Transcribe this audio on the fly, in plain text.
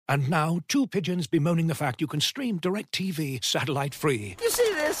And now, two pigeons bemoaning the fact you can stream DirecTV satellite-free. You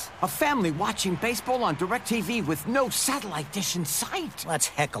see this? A family watching baseball on DirecTV with no satellite dish in sight. Let's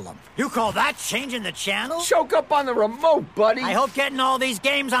heckle them. You call that changing the channel? Choke up on the remote, buddy. I hope getting all these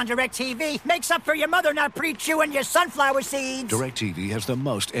games on DirecTV makes up for your mother not pre-chewing your sunflower seeds. DirecTV has the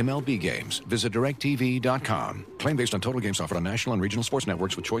most MLB games. Visit DirecTV.com. Claim based on total games offered on national and regional sports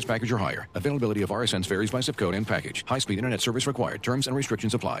networks with choice package or higher. Availability of RSNs varies by zip code and package. High-speed internet service required. Terms and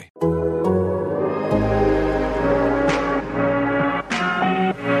restrictions apply.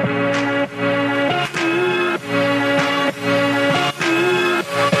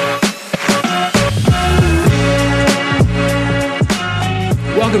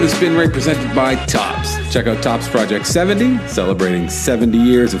 Welcome to Spin Rate, presented by Topps. Check out Topps Project 70, celebrating 70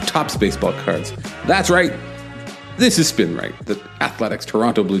 years of Topps baseball cards. That's right. This is Spin Rate, the Athletics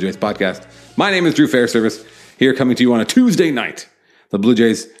Toronto Blue Jays podcast. My name is Drew Fairservice, here coming to you on a Tuesday night. The Blue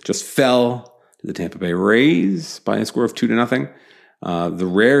Jays just fell to the Tampa Bay Rays by a score of 2-0. The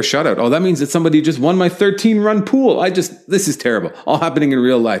rare shutout. Oh, that means that somebody just won my 13-run pool. This is terrible. All happening in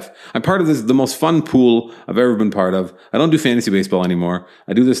real life. I'm part of the most fun pool I've ever been part of. I don't do fantasy baseball anymore.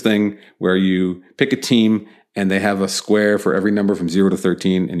 I do this thing where you pick a team and they have a square for every number from 0 to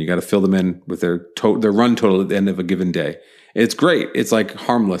 13, and you got to fill them in with their run total at the end of a given day. It's great. It's like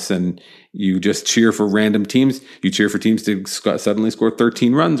harmless, and you just cheer for random teams. You cheer for teams to suddenly score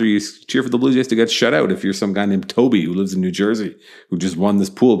 13 runs, or you cheer for the Blue Jays to get shut out if you're some guy named Toby who lives in New Jersey who just won this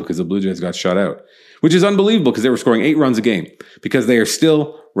pool because the Blue Jays got shut out, which is unbelievable because they were scoring 8 runs a game because they are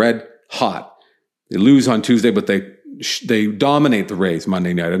still red hot. They lose on Tuesday, but they dominate the Rays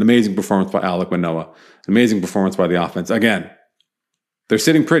Monday night. An amazing performance by Alek Manoah. An amazing performance by the offense. Again, they're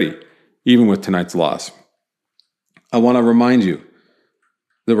sitting pretty, even with tonight's loss. I want to remind you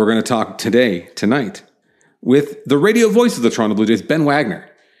that we're going to talk tonight, with the radio voice of the Toronto Blue Jays, Ben Wagner.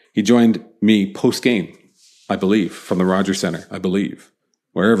 He joined me post-game, I believe, from the Rogers Center,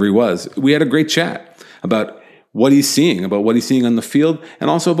 wherever he was. We had a great chat about what he's seeing on the field, and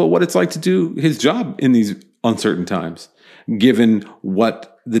also about what it's like to do his job in these uncertain times, given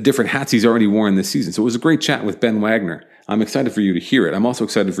what the different hats he's already worn this season. So it was a great chat with Ben Wagner. I'm excited for you to hear it. I'm also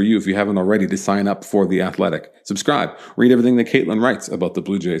excited for you, if you haven't already, to sign up for The Athletic. Subscribe. Read everything that Caitlin writes about the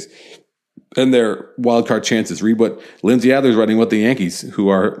Blue Jays and their wildcard chances. Read what Lindsay Adler's writing about the Yankees, who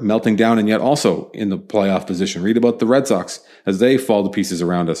are melting down and yet also in the playoff position. Read about the Red Sox as they fall to pieces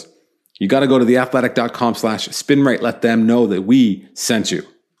around us. You got to go to theathletic.com/spinrate. Let them know that we sent you.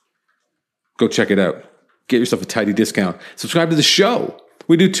 Go check it out. Get yourself a tidy discount. Subscribe to the show.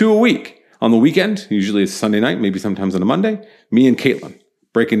 We do 2 a week. On the weekend, usually it's Sunday night, maybe sometimes on a Monday, me and Caitlin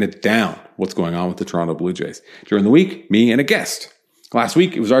breaking it down, what's going on with the Toronto Blue Jays. During the week, me and a guest. Last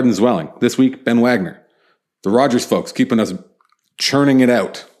week, it was Arden Zwelling. This week, Ben Wagner. The Rogers folks keeping us churning it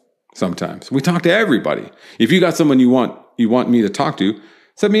out sometimes. We talk to everybody. If you got someone you want me to talk to,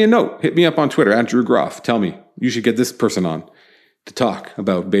 send me a note. Hit me up on Twitter, @DrewGroff. Tell me, you should get this person on to talk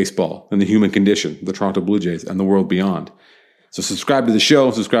about baseball and the human condition, the Toronto Blue Jays, and the world beyond. So subscribe to the show,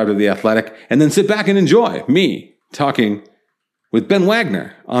 subscribe to The Athletic, and then sit back and enjoy me talking with Ben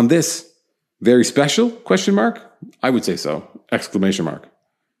Wagner on this very special, ? I would say so, !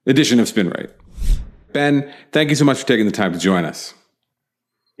 Edition of Spin Rate. Ben, thank you so much for taking the time to join us.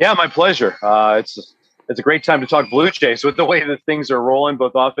 Yeah, my pleasure. It's a great time to talk Blue Jays with the way that things are rolling,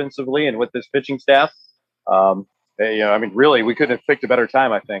 both offensively and with this pitching staff. Really, we couldn't have picked a better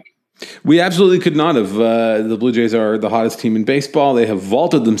time, I think. We absolutely could not have. The Blue Jays are the hottest team in baseball. They have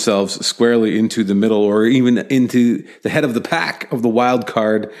vaulted themselves squarely into the middle, or even into the head of the pack of the wild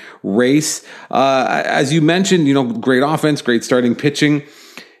card race. As you mentioned, great offense, great starting pitching.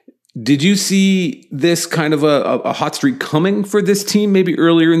 Did you see this kind of a hot streak coming for this team maybe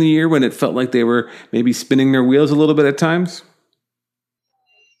earlier in the year when it felt like they were maybe spinning their wheels a little bit at times?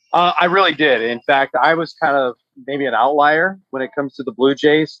 I really did. In fact, I was kind of maybe an outlier when it comes to the Blue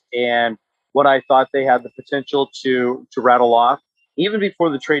Jays and what I thought they had the potential to rattle off, even before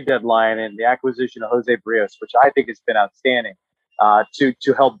the trade deadline and the acquisition of Jose Barrios, which I think has been outstanding,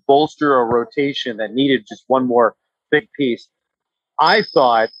 to help bolster a rotation that needed just one more big piece. I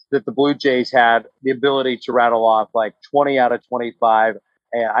thought that the Blue Jays had the ability to rattle off like 20 out of 25,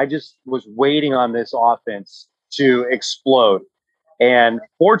 and I just was waiting on this offense to explode. And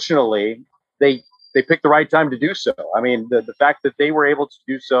fortunately, they picked the right time to do so. I mean, the fact that they were able to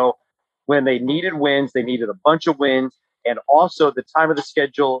do so when they needed wins, they needed a bunch of wins, and also the time of the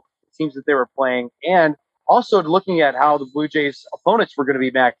schedule, teams that they were playing, and also looking at how the Blue Jays' opponents were going to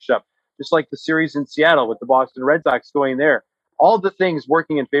be matched up, just like the series in Seattle with the Boston Red Sox going there. All the things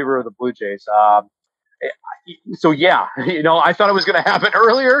working in favor of the Blue Jays. So, yeah, I thought it was going to happen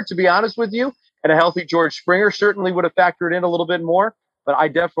earlier, to be honest with you. And a healthy George Springer certainly would have factored in a little bit more. But I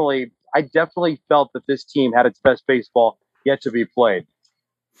definitely felt that this team had its best baseball yet to be played.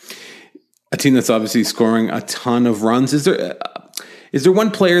 A team that's obviously scoring a ton of runs. Is there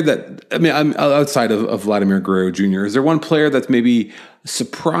one player that, I'm outside of Vladimir Guerrero Jr., is there one player that's maybe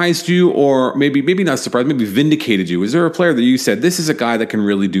surprised you, or maybe not surprised, maybe vindicated you? Is there a player that you said, this is a guy that can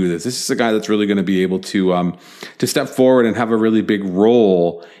really do this? This is a guy that's really going to be able to step forward and have a really big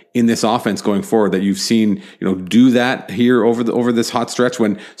role in this offense going forward, that you've seen, do that here over this hot stretch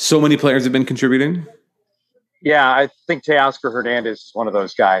when so many players have been contributing? Yeah, I think Teoscar Hernandez is one of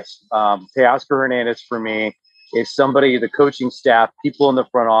those guys. Teoscar Hernandez, for me, is somebody the coaching staff, people in the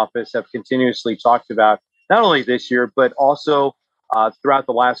front office have continuously talked about, not only this year, but also throughout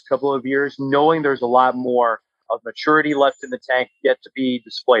the last couple of years, knowing there's a lot more of maturity left in the tank yet to be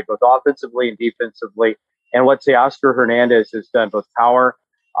displayed, both offensively and defensively. And what Teoscar Hernandez has done, both power,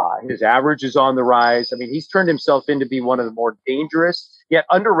 his average is on the rise. I mean, he's turned himself into be one of the more dangerous, yet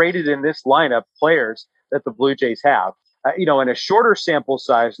underrated in this lineup players that the Blue Jays have. In a shorter sample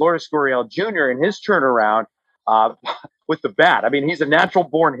size, Lourdes Gurriel Jr. in his turnaround with the bat. I mean, he's a natural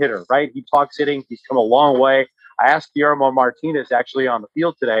born hitter, right? He talks hitting. He's come a long way. I asked Guillermo Martinez actually on the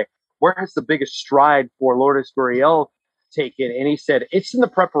field today, where has the biggest stride for Lourdes Gurriel taken? And he said, it's in the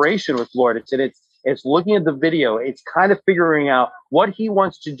preparation with Lourdes. And it's looking at the video. It's kind of figuring out what he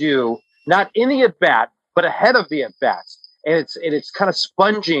wants to do, not in the at-bat, but ahead of the at-bats. And it's kind of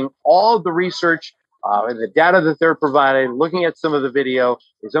sponging all of the research and the data that they're providing, looking at some of the video,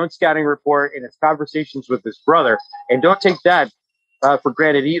 his own scouting report, and his conversations with his brother. And don't take that for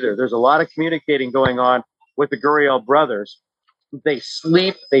granted either. There's a lot of communicating going on with the Gurriel brothers. They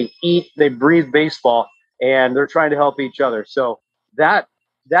sleep, they eat, they breathe baseball, and they're trying to help each other. So that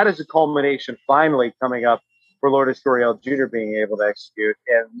is a culmination finally coming up for Lourdes Gurriel Jr. being able to execute.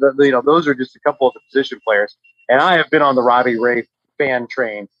 And those are just a couple of the position players. And I have been on the Robbie Ray fan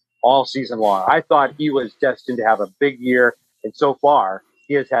train all season long. I thought he was destined to have a big year, and so far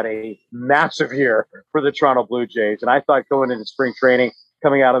he has had a massive year for the Toronto Blue Jays. And I thought going into spring training,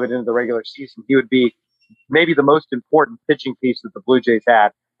 coming out of it into the regular season, he would be maybe the most important pitching piece that the Blue Jays had,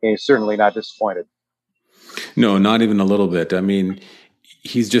 and he's certainly not disappointed. No, not even a little bit. I mean,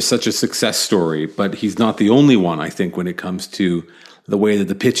 he's just such a success story, but he's not the only one, I think, when it comes to the way that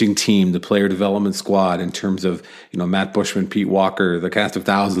the pitching team, the player development squad, in terms of, Matt Bushman, Pete Walker, the cast of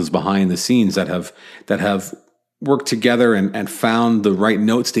thousands behind the scenes that have worked together and found the right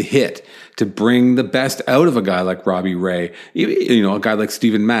notes to hit to bring the best out of a guy like Robbie Ray, a guy like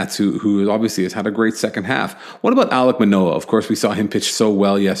Steven Matz, who obviously has had a great second half. What about Alek Manoah? Of course, we saw him pitch so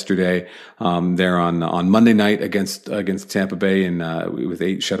well yesterday there on Monday night against Tampa Bay with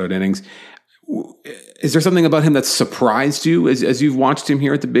 8 shutout innings. Is there something about him that surprised you as you've watched him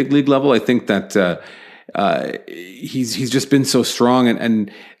here at the big league level? I think that he's just been so strong,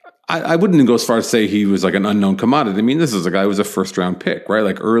 and I wouldn't go as far as say he was like an unknown commodity. I mean, this is a guy who was a first round pick, right?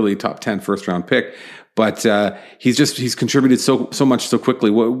 Like early top 10 first round pick, but he's contributed so much so quickly.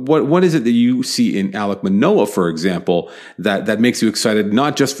 What is it that you see in Alek Manoah, for example, that makes you excited,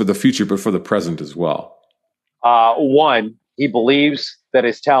 not just for the future but for the present as well? One, he believes that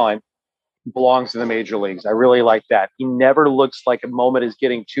his talent belongs in the major leagues. I really like that. He never looks like a moment is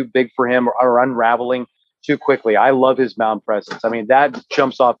getting too big for him or unraveling too quickly. I love his mound presence. I mean, that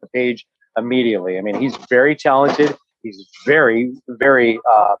jumps off the page immediately. I mean, he's very talented. He's very, very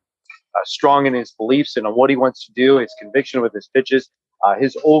strong in his beliefs and on what he wants to do, his conviction with his pitches,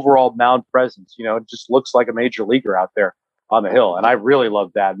 his overall mound presence. It just looks like a major leaguer out there on the hill. And I really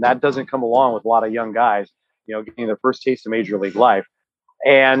love that. And that doesn't come along with a lot of young guys, getting their first taste of major league life.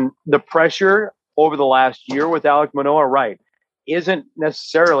 And the pressure over the last year with Alek Manoah, right, isn't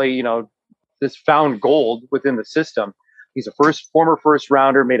necessarily, this found gold within the system. He's a former first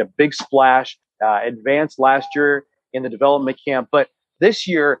rounder, made a big splash, advanced last year in the development camp, but this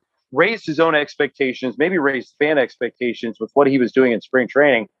year raised his own expectations, maybe raised fan expectations with what he was doing in spring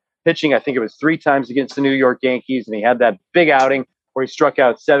training, pitching, I think it was 3 times against the New York Yankees, and he had that big outing where he struck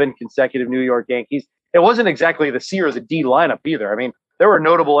out 7 consecutive New York Yankees. It wasn't exactly the C or the D lineup either. I mean, there were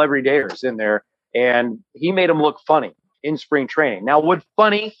notable everydayers in there, and he made them look funny in spring training. Now, would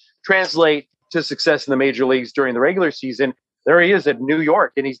funny translate to success in the major leagues during the regular season? There he is at New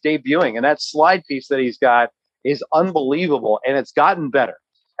York, and he's debuting, and that slide piece that he's got is unbelievable, and it's gotten better.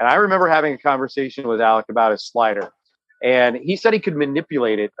 And I remember having a conversation with Alek about his slider, and he said he could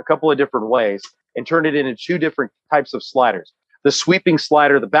manipulate it a couple of different ways and turn it into 2 different types of sliders. The sweeping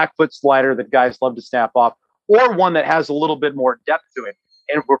slider, the back foot slider that guys love to snap off, or one that has a little bit more depth to it.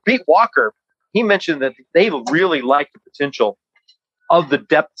 And for Pete Walker, he mentioned that they really liked the potential of the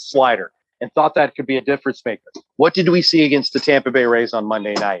depth slider and thought that could be a difference maker. What did we see against the Tampa Bay Rays on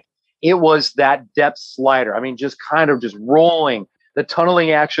Monday night? It was that depth slider. I mean, just rolling the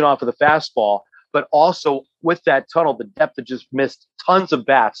tunneling action off of the fastball, but also with that tunnel, the depth that just missed tons of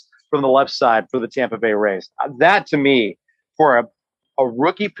bats from the left side for the Tampa Bay Rays. That, to me, for a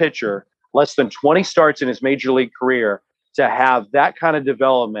rookie pitcher, less than 20 starts in his major league career, to have that kind of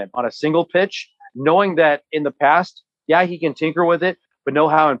development on a single pitch, knowing that in the past, yeah, he can tinker with it, but know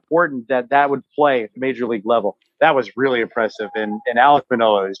how important that would play at the major league level. That was really impressive. And Alek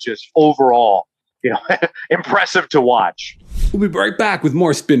Manoah is just overall, impressive to watch. We'll be right back with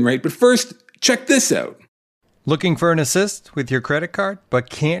more Spin Rate, but first, check this out. Looking for an assist with your credit card, but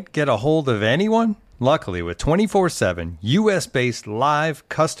can't get a hold of anyone? Luckily, with 24/7 U.S.-based live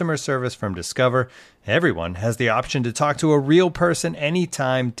customer service from Discover, everyone has the option to talk to a real person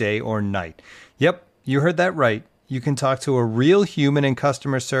anytime, day or night. Yep, you heard that right. You can talk to a real human in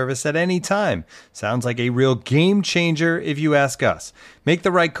customer service at any time. Sounds like a real game changer if you ask us. Make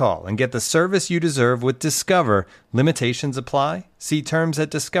the right call and get the service you deserve with Discover. Limitations apply. See terms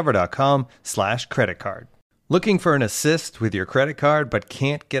at discover.com/creditcard. Looking for an assist with your credit card but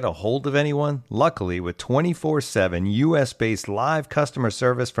can't get a hold of anyone? Luckily, with 24/7 U.S.-based live customer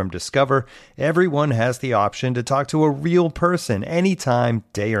service from Discover, everyone has the option to talk to a real person anytime,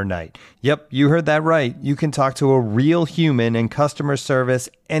 day or night. Yep, you heard that right. You can talk to a real human in customer service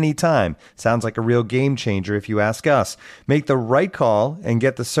anytime. Sounds like a real game changer if you ask us. Make the right call and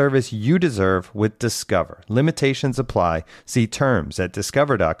get the service you deserve with Discover. Limitations apply. See terms at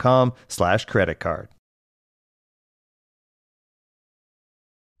discover.com/creditcard.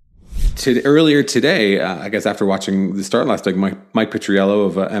 Earlier today, I guess after watching the start last week, Mike Petriello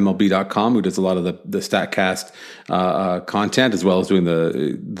of MLB.com, who does a lot of the StatCast content as well as doing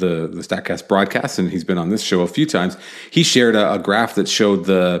the StatCast broadcasts, and he's been on this show a few times. He shared a graph that showed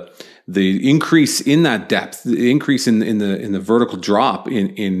the increase in that depth, the increase in the vertical drop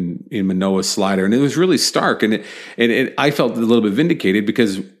in Manoah's slider, and it was really stark. And I felt a little bit vindicated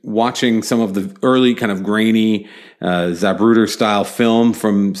because watching some of the early kind of grainy Zapruder style film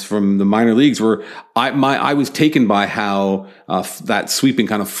from the minor leagues, where I was taken by how that sweeping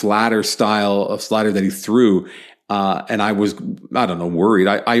kind of flatter style of slider that he threw, and I was, I don't know, worried.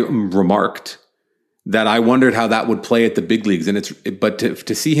 I remarked that I wondered how that would play at the big leagues. But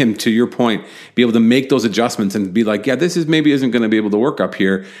to see him, to your point, be able to make those adjustments and be like, yeah, this isn't going to be able to work up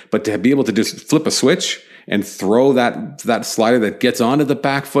here, but to be able to just flip a switch and throw that slider that gets onto the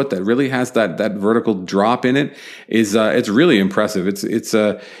back foot, that really has that vertical drop in it, is it's really impressive. He's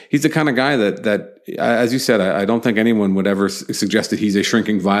the kind of guy that as you said, I don't think anyone would ever suggest that he's a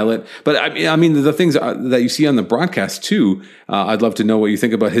shrinking violet. But I mean the things that you see on the broadcast too, I'd love to know what you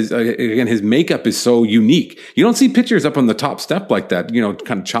think about his. Again, his makeup is so unique. You don't see pitchers up on the top step like that,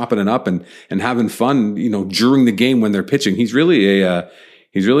 kind of chopping it up and having fun, during the game when they're pitching. He's really a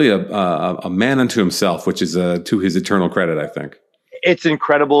man unto himself, which is to his eternal credit, I think. It's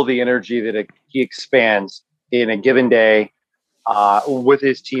incredible the energy that he expands in a given day with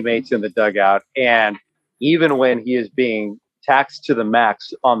his teammates in the dugout. And even when he is being taxed to the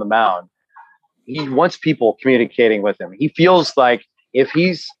max on the mound, he wants people communicating with him. He feels like if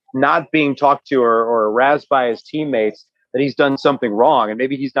he's not being talked to or razzed by his teammates, that he's done something wrong. And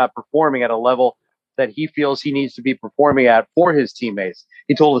maybe he's not performing at a level that he feels he needs to be performing at for his teammates.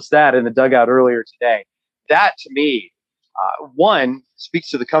 He told us that in the dugout earlier today. That, to me, one, speaks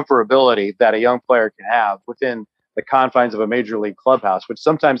to the comfortability that a young player can have within the confines of a major league clubhouse, which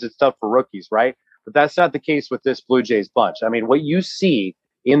sometimes it's tough for rookies, right? But that's not the case with this Blue Jays bunch. I mean, what you see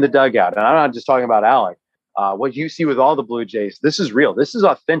in the dugout, and I'm not just talking about Alek, what you see with all the Blue Jays, this is real. This is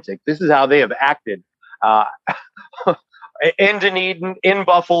authentic. This is how they have acted in Dunedin, in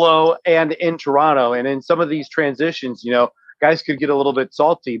Buffalo, and in Toronto. And in some of these transitions, guys could get a little bit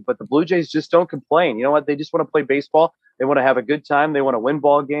salty, but the Blue Jays just don't complain. You know what? They just want to play baseball. They want to have a good time. They want to win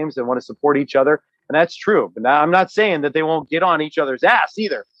ball games. They want to support each other. And that's true. But now I'm not saying that they won't get on each other's ass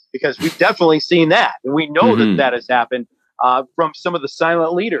either, because we've definitely seen that. And we know that has happened from some of the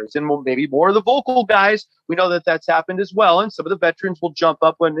silent leaders and maybe more of the vocal guys. We know that that's happened as well. And some of the veterans will jump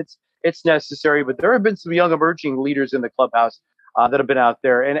up when it's necessary. But there have been some young emerging leaders in the clubhouse that have been out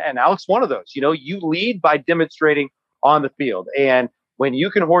there. And Alek's one of those. You lead by demonstrating on the field. And when you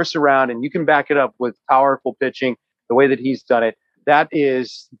can horse around and you can back it up with powerful pitching the way that he's done it,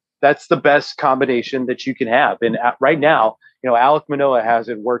 that's the best combination that you can have. And right now, Alek Manoah has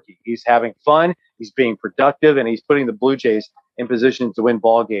it working. He's having fun. He's being productive, and he's putting the Blue Jays in position to win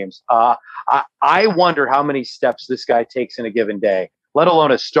ball games. I wonder how many steps this guy takes in a given day. let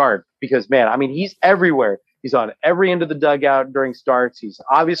alone a start. Because, man, I mean, he's everywhere. He's on every end of the dugout during starts. He's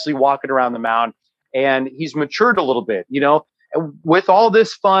obviously walking around the mound, and he's matured a little bit, And with all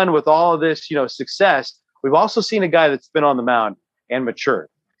this fun, with all of this, success, we've also seen a guy that's been on the mound and matured.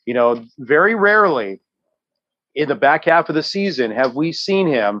 Very rarely in the back half of the season have we seen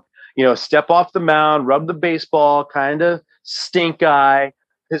him, step off the mound, rub the baseball, kind of stink eye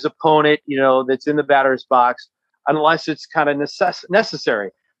his opponent, that's in the batter's box, unless it's kind of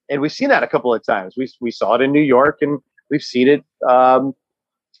necessary. And we've seen that a couple of times. We saw it in New York, and we've seen it,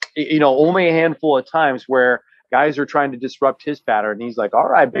 only a handful of times where guys are trying to disrupt his pattern. And he's like, all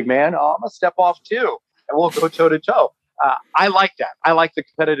right, big man, I'm going to step off too, and we'll go toe to toe. I like that. I like the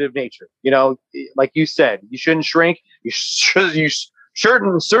competitive nature. Like you said, you shouldn't shrink. You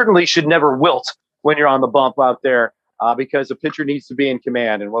certainly should never wilt when you're on the bump out there, because a pitcher needs to be in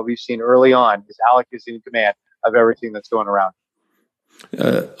command. And what we've seen early on is Alec is in command of everything that's going around.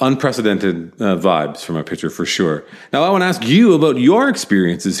 Unprecedented vibes from a pitcher for sure. Now I want to ask you about your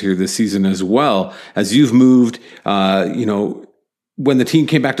experiences here this season as well, as you've moved, when the team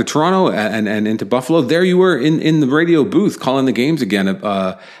came back to Toronto and into Buffalo, there you were in the radio booth calling the games again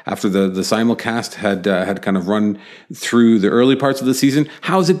after the simulcast had kind of run through the early parts of the season.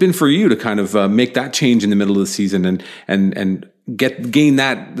 How has it been for you to kind of make that change in the middle of the season and gain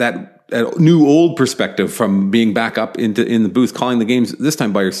that new old perspective from being back up in the booth calling the games this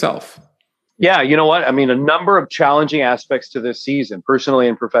time by yourself? Yeah, you know what? I mean, a number of challenging aspects to this season, personally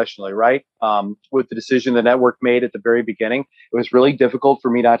and professionally, right? With the decision the network made at the very beginning, it was really difficult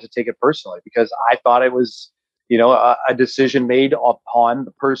for me not to take it personally, because I thought it was, a decision made upon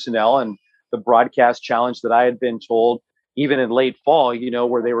the personnel and the broadcast challenge that I had been told, even in late fall,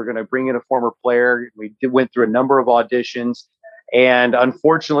 where they were going to bring in a former player. We went through a number of auditions, and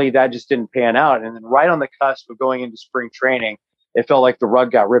unfortunately, that just didn't pan out. And then right on the cusp of going into spring training, it felt like the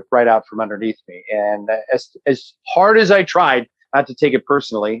rug got ripped right out from underneath me. And as hard as I tried not to take it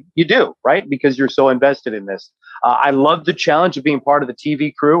personally, you do, right? Because you're so invested in this. I loved the challenge of being part of the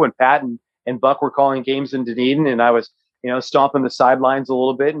TV crew when Pat and Buck were calling games in Dunedin, and I was, stomping the sidelines a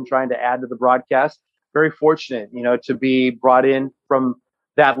little bit and trying to add to the broadcast. Very fortunate, to be brought in from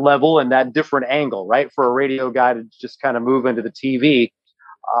that level and that different angle, right? For a radio guy to just kind of move into the TV,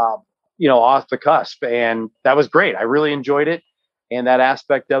 off the cusp. And that was great. I really enjoyed it and that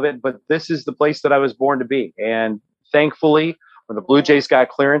aspect of it. But this is the place that I was born to be. And thankfully, when the Blue Jays got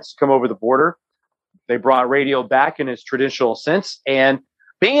clearance to come over the border, they brought radio back in its traditional sense. And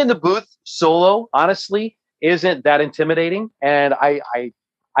being in the booth solo, honestly, isn't that intimidating. And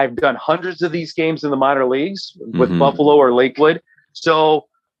I've done hundreds of these games in the minor leagues with Buffalo or Lakewood. So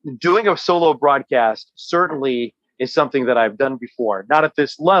doing a solo broadcast certainly is something that I've done before, not at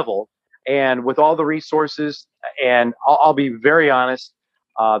this level. And with all the resources, and I'll be very honest,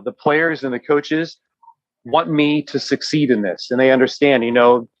 the players and the coaches want me to succeed in this. And they understand,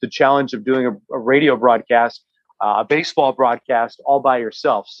 the challenge of doing a radio broadcast, a baseball broadcast all by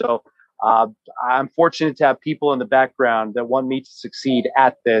yourself. So I'm fortunate to have people in the background that want me to succeed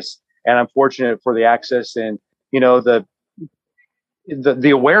at this. And I'm fortunate for the access and, the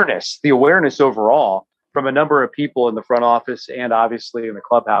awareness overall from a number of people in the front office and obviously in the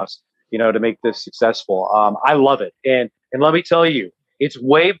clubhouse, to make this successful. I love it. And let me tell you, it's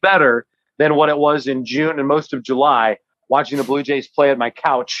way better than what it was in June and most of July, watching the Blue Jays play at my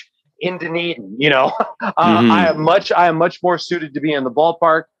couch in Dunedin. I am much more suited to be in the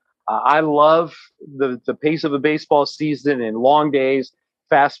ballpark. I love the pace of a baseball season and long days,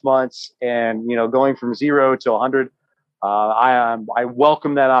 fast months, and, going from 0 to 100. I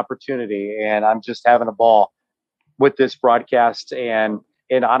welcome that opportunity, and I'm just having a ball with this broadcast. And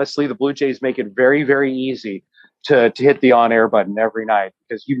honestly, the Blue Jays make it very, very easy to hit the on-air button every night,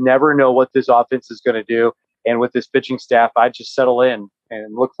 because you never know what this offense is going to do. And with this pitching staff, I just settle in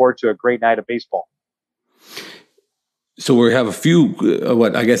and look forward to a great night of baseball. So we have a few,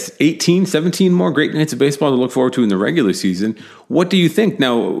 18, 17 more great nights of baseball to look forward to in the regular season. What do you think?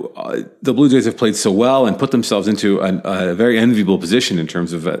 Now, the Blue Jays have played so well and put themselves into a very enviable position in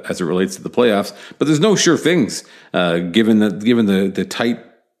terms of as it relates to the playoffs, but there's no sure things given the tight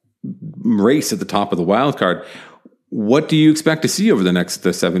race at the top of the wild card. What do you expect to see over the next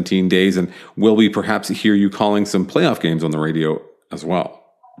 17 days? And will we perhaps hear you calling some playoff games on the radio as well?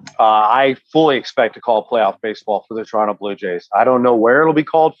 I fully expect to call playoff baseball for the Toronto Blue Jays. I don't know where it'll be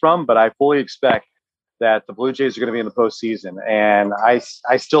called from, but I fully expect that the Blue Jays are going to be in the postseason. And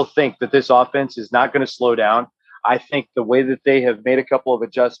I still think that this offense is not going to slow down. I think the way that they have made a couple of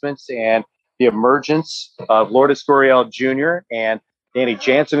adjustments and the emergence of Lourdes Gurriel Jr. and Danny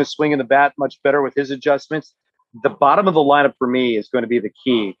Jansen is swinging the bat much better with his adjustments. the bottom of the lineup for me is going to be the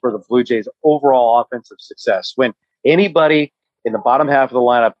key for the Blue Jays' overall offensive success. When anybody in the bottom half of the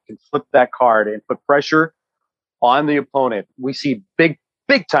lineup can flip that card and put pressure on the opponent, we see big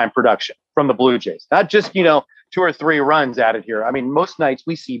time production from the Blue Jays. Not just, 2 or 3 runs added here. I mean, most nights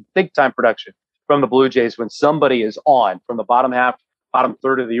we see big time production from the Blue Jays when somebody is on from the bottom half, bottom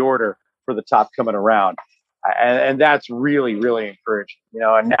third of the order for the top coming around. And that's really, really encouraging.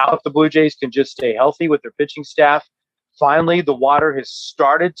 And now if the Blue Jays can just stay healthy with their pitching staff, finally the water has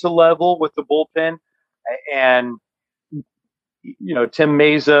started to level with the bullpen. And, Tim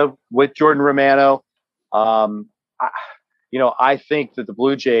Meza with Jordan Romano, I think that the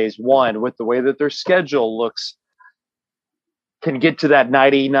Blue Jays, one, with the way that their schedule looks, can get to that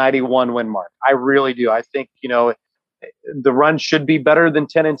 90-91 win mark. I really do. I think, the run should be better than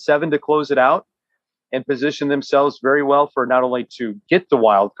 10-7 to close it out and position themselves very well for not only to get the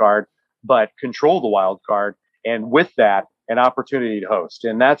wild card, but control the wild card. And with that, an opportunity to host.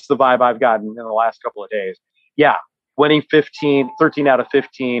 And that's the vibe I've gotten in the last couple of days. Yeah, winning 13 out of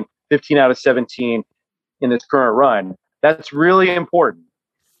 15, 15 out of 17 in this current run. That's really important.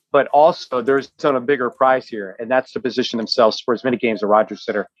 But also there's on a bigger prize here, and that's to position themselves for as many games at Rogers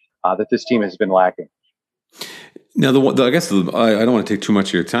Center that this team has been lacking. Now, I guess I don't want to take too much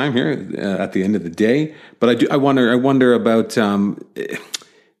of your time here at the end of the day, but I wonder about how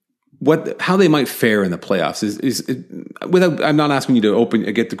they might fare in the playoffs. I'm not asking you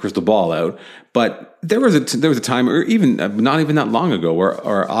to get the crystal ball out, but there was a time, or even not even that long ago, where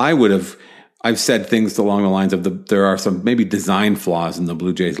I've said things along the lines of there are some maybe design flaws in the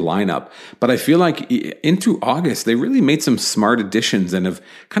Blue Jays lineup, but I feel like into August, they really made some smart additions and have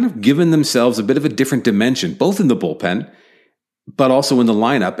kind of given themselves a bit of a different dimension, both in the bullpen, but also in the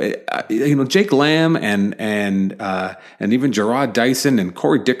lineup. Jake Lamb and even Jarrod Dyson and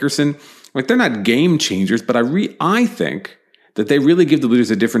Corey Dickerson, like they're not game changers, but I think that they really give the Blue Jays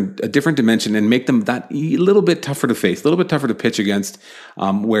a different dimension and make them that a little bit tougher to face, a little bit tougher to pitch against,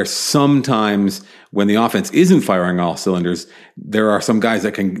 where sometimes when the offense isn't firing all cylinders, there are some guys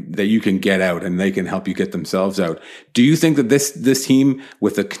that you can get out and they can help you get themselves out. Do you think that this team,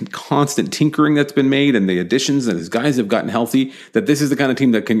 with the constant tinkering that's been made and the additions and as guys have gotten healthy, that this is the kind of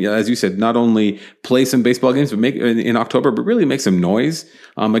team that can, as you said, not only play some baseball games but make in October, but really make some noise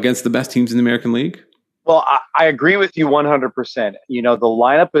against the best teams in the American League? Well, I agree with you 100%. The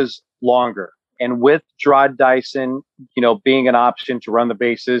lineup is longer. And with Jarrod Dyson, being an option to run the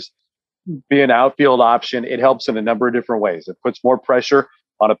bases, be an outfield option, it helps in a number of different ways. It puts more pressure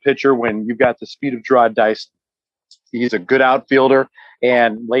on a pitcher when you've got the speed of Jarrod Dyson. He's a good outfielder.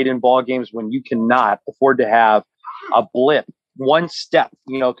 And late in ball games, when you cannot afford to have a blip, one step,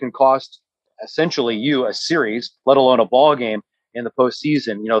 can cost essentially you a series, let alone a ball game. In the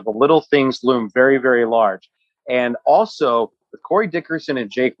postseason, the little things loom very, very large. And also with Corey Dickerson and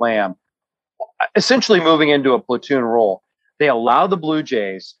Jake Lamb essentially moving into a platoon role, they allow the Blue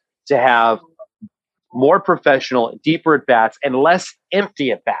Jays to have more professional, deeper at-bats and less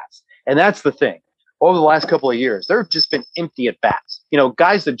empty at-bats. And that's the thing. Over the last couple of years, there have just been empty at-bats,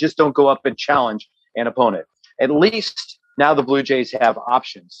 guys that just don't go up and challenge an opponent. At least now the Blue Jays have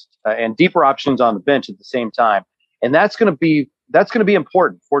options and deeper options on the bench at the same time. And that's going to be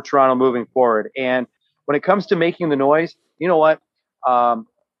important for Toronto moving forward. And when it comes to making the noise, you know what?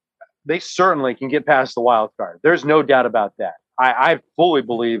 They certainly can get past the wild card. There's no doubt about that. I fully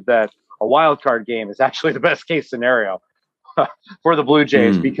believe that a wild card game is actually the best case scenario for the Blue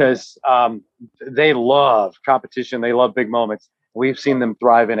Jays because they love competition. They love big moments. We've seen them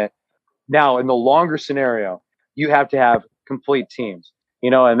thrive in it. Now, in the longer scenario, you have to have complete teams.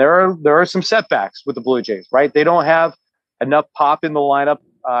 And there are some setbacks with the Blue Jays, right? They don't have enough pop in the lineup,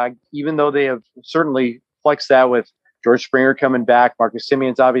 even though they have certainly flexed that with George Springer coming back. Marcus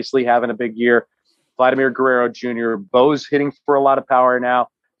Simeon's obviously having a big year. Vladimir Guerrero Jr., Bo's hitting for a lot of power now.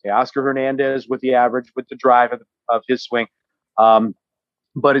 Oscar Hernandez with the average, with the drive of his swing.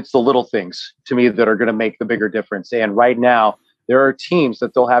 But it's the little things, to me, that are going to make the bigger difference. And right now, there are teams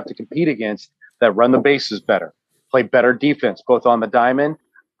that they'll have to compete against that run the bases better, play better defense, both on the diamond,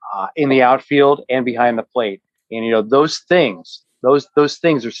 in the outfield, and behind the plate. And, those things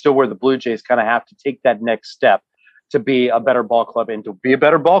are still where the Blue Jays kind of have to take that next step to be a better ball club. And to be a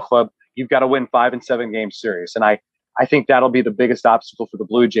better ball club, you've got to win 5 and 7 game series. And I think that'll be the biggest obstacle for the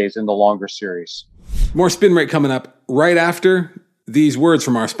Blue Jays in the longer series. More Spin Rate coming up right after these words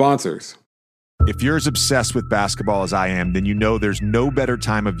from our sponsors. If you're as obsessed with basketball as I am, then you know there's no better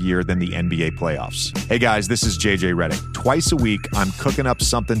time of year than the NBA playoffs. Hey guys, this is JJ Redick. Twice a week, I'm cooking up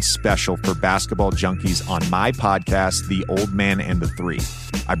something special for basketball junkies on my podcast, The Old Man and the Three.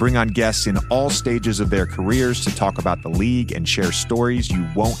 I bring on guests in all stages of their careers to talk about the league and share stories you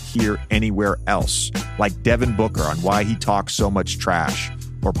won't hear anywhere else, like Devin Booker on why he talks so much trash,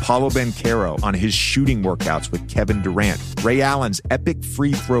 or Paolo Banchero on his shooting workouts with Kevin Durant, Ray Allen's epic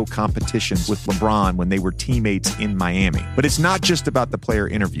free throw competitions with LeBron when they were teammates in Miami. But it's not just about the player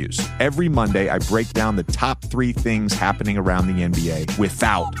interviews. Every Monday, I break down the top 3 things happening around the NBA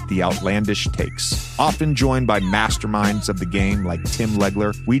without the outlandish takes. Often joined by masterminds of the game like Tim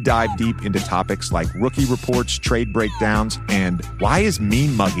Legler, we dive deep into topics like rookie reports, trade breakdowns, and why is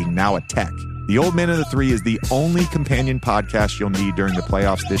meme mugging now a tech? The Old Man and the Three is the only companion podcast you'll need during the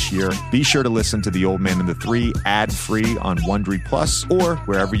playoffs this year. Be sure to listen to The Old Man and the Three ad-free on Wondery Plus or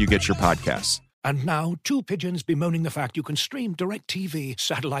wherever you get your podcasts. And now, 2 pigeons bemoaning the fact you can stream DirecTV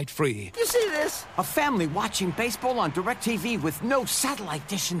satellite-free. You see this? A family watching baseball on DirecTV with no satellite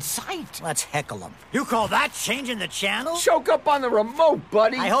dish in sight. Let's heckle them. You call that changing the channel? Choke up on the remote,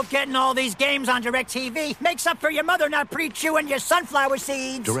 buddy. I hope getting all these games on DirecTV makes up for your mother not pre-chewing your sunflower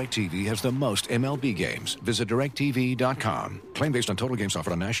seeds. DirecTV has the most MLB games. Visit DirecTV.com. Claim based on total games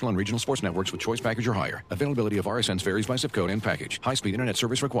offered on national and regional sports networks with choice package or higher. Availability of RSNs varies by zip code and package. High-speed internet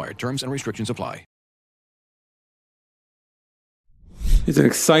service required. Terms and restrictions apply. It's an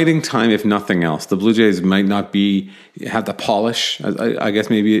exciting time, if nothing else. The Blue Jays might not have the polish. I guess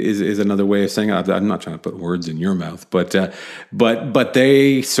maybe is another way of saying it. I'm not trying to put words in your mouth, but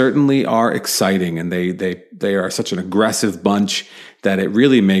they certainly are exciting, and they are such an aggressive bunch that it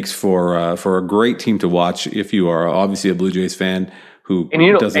really makes for a great team to watch. If you are obviously a Blue Jays fan who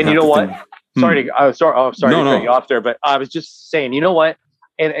doesn't have to what? think, Sorry to cut you off there, but I was just saying, you know what?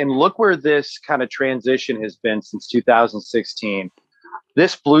 And look where this kind of transition has been since 2016.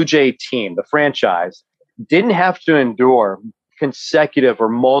 This Blue Jay team, the franchise, didn't have to endure consecutive or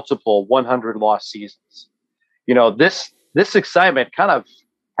multiple 100-loss seasons. You know, this excitement kind of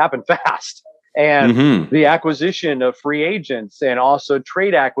happened fast. And the acquisition of free agents and also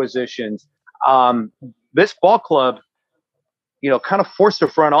trade acquisitions, this ball club, you know, kind of forced the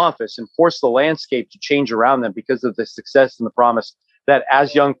front office and forced the landscape to change around them because of the success and the promise that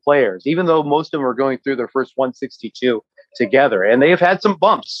as young players, even though most of them are going through their first 162 together, and they've had some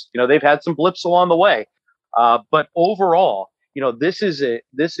bumps, you know, they've had some blips along the way. But overall, you know, this is a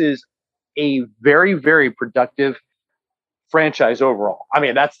very, very productive franchise overall. I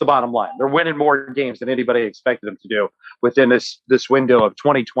mean, that's the bottom line. They're winning more games than anybody expected them to do within this window of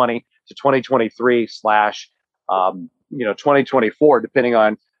 2020 to 2023 / 2024, depending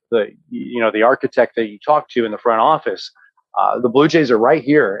on the architect that you talk to in the front office. The Blue Jays are right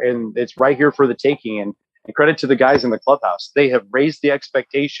here, and it's right here for the taking. And credit to the guys in the clubhouse. They have raised the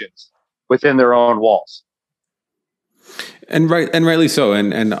expectations within their own walls. And rightly so.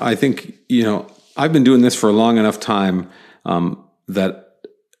 And I think, you know, I've been doing this for a long enough time that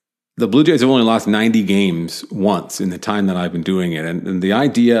the Blue Jays have only lost 90 games once in the time that I've been doing it. And the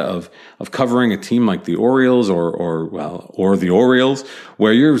idea of covering a team like the Orioles or the Orioles,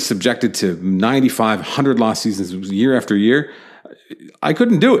 where you're subjected to 95, 100 loss seasons year after year, I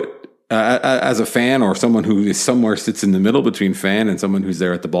couldn't do it. As a fan or someone who is somewhere sits in the middle between fan and someone who's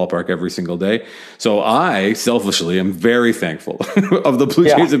there at the ballpark every single day. So I selfishly am very thankful of the Blue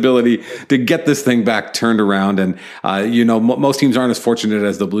Jays' ability to get this thing back turned around. And, most teams aren't as fortunate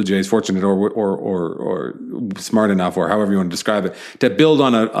as the Blue Jays, fortunate or smart enough, or however you want to describe it, to build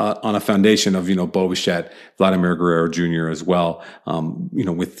on a foundation of, Bo Bichette, Vladimir Guerrero Jr. as well,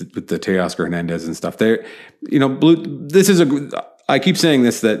 with the Teoscar Hernandez and stuff there. I keep saying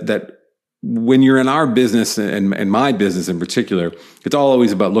this, that when you're in our business and my business in particular, it's all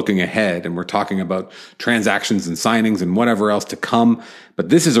always about looking ahead, and we're talking about transactions and signings and whatever else to come. But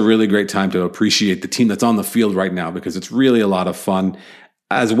this is a really great time to appreciate the team that's on the field right now, because it's really a lot of fun,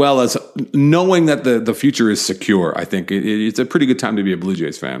 as well as knowing that the future is secure. I think it's a pretty good time to be a Blue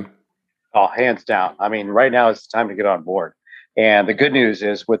Jays fan. Oh, hands down. I mean, right now is the time to get on board. And the good news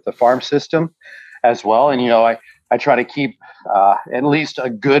is with the farm system as well. And, I try to keep at least a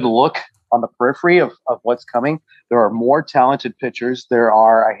good look on the periphery of what's coming. There are more talented pitchers. There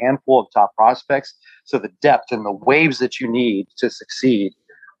are a handful of top prospects. So the depth and the waves that you need to succeed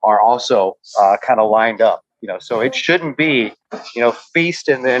are also kind of lined up. So it shouldn't be, feast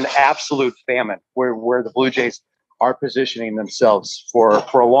and then absolute famine where the Blue Jays are positioning themselves for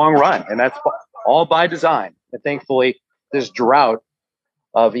a long run. And that's all by design. And thankfully, this drought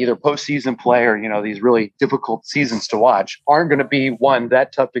of either postseason play or, these really difficult seasons to watch aren't going to be one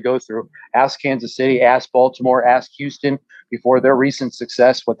that tough to go through. Ask Kansas City, ask Baltimore, ask Houston before their recent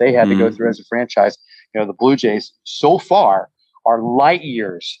success, what they had to go through as a franchise. The Blue Jays so far are light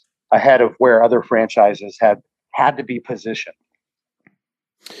years ahead of where other franchises had to be positioned.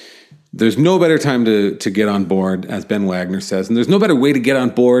 There's no better time to get on board, as Ben Wagner says, and there's no better way to get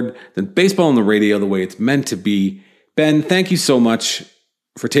on board than baseball on the radio the way it's meant to be. Ben, thank you so much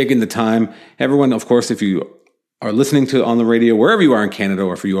for taking the time. Everyone, of course, if you are listening to on the radio, wherever you are in Canada,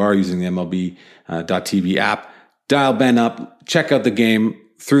 or if you are using the MLB.TV app, dial Ben up, check out the game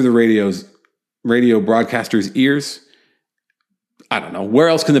through the radio broadcaster's ears. I don't know. Where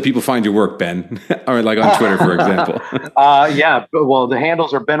else can the people find your work, Ben? Or like on Twitter, for example. Yeah. Well, the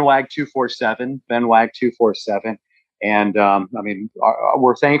handles are BenWag247, BenWag247. And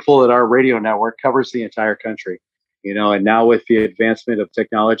we're thankful that our radio network covers the entire country. And now with the advancement of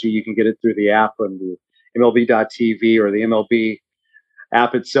technology, you can get it through the app on the MLB.TV or the MLB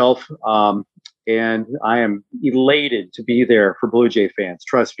app itself. And I am elated to be there for Blue Jay fans.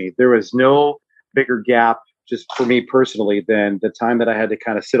 Trust me, there was no bigger gap just for me personally than the time that I had to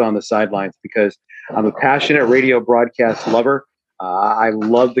kind of sit on the sidelines, because I'm a passionate radio broadcast lover. I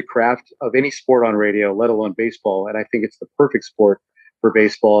love the craft of any sport on radio, let alone baseball. And I think it's the perfect sport for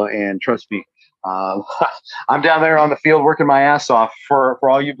baseball. And trust me, I'm down there on the field working my ass off for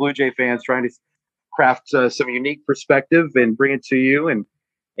all you Blue Jay fans, trying to craft some unique perspective and bring it to you and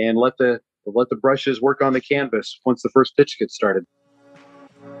let the brushes work on the canvas once the first pitch gets started.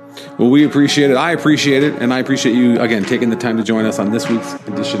 Well, we appreciate it. I appreciate it. And I appreciate you, again, taking the time to join us on this week's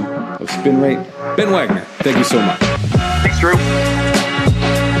edition of Spin Rate. Ben Wagner, thank you so much. Thanks, Drew.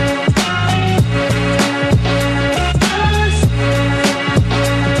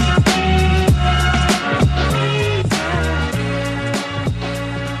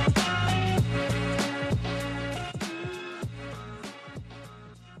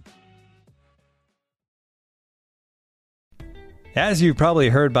 As you've probably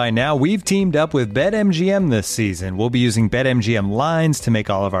heard by now, we've teamed up with BetMGM this season. We'll be using BetMGM lines to make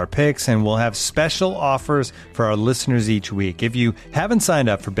all of our picks, and we'll have special offers for our listeners each week. If you haven't signed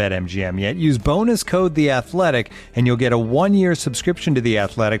up for BetMGM yet, use bonus code The Athletic, and you'll get a 1-year subscription to The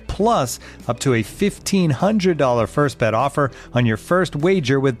Athletic, plus up to a $1,500 first bet offer on your first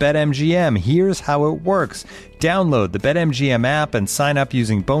wager with BetMGM. Here's how it works. Download the BetMGM app and sign up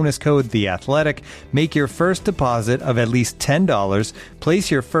using bonus code The Athletic. Make your first deposit of at least $10. Place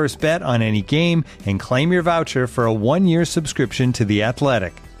your first bet on any game and claim your voucher for a 1-year subscription to The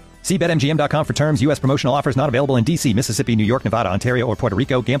Athletic. See BetMGM.com for terms. U.S. promotional offers not available in D.C., Mississippi, New York, Nevada, Ontario, or Puerto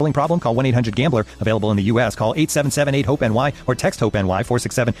Rico. Gambling problem? Call 1-800-GAMBLER. Available in the U.S. Call 877-8-HOPE-NY or text HOPE-NY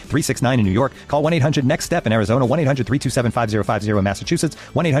 467-369 in New York. Call 1-800-NEXT-STEP in Arizona. 1-800-327-5050 in Massachusetts.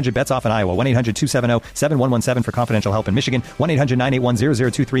 1-800-BETS-OFF in Iowa. 1-800-270-7117 for confidential help in Michigan.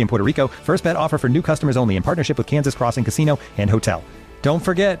 1-800-981-0023 in Puerto Rico. First bet offer for new customers only in partnership with Kansas Crossing Casino and Hotel. Don't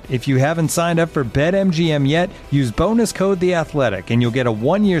forget, if you haven't signed up for BetMGM yet, use bonus code The Athletic, and you'll get a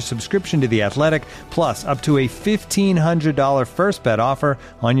 1-year subscription to The Athletic, plus up to a $1,500 first bet offer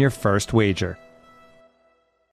on your first wager.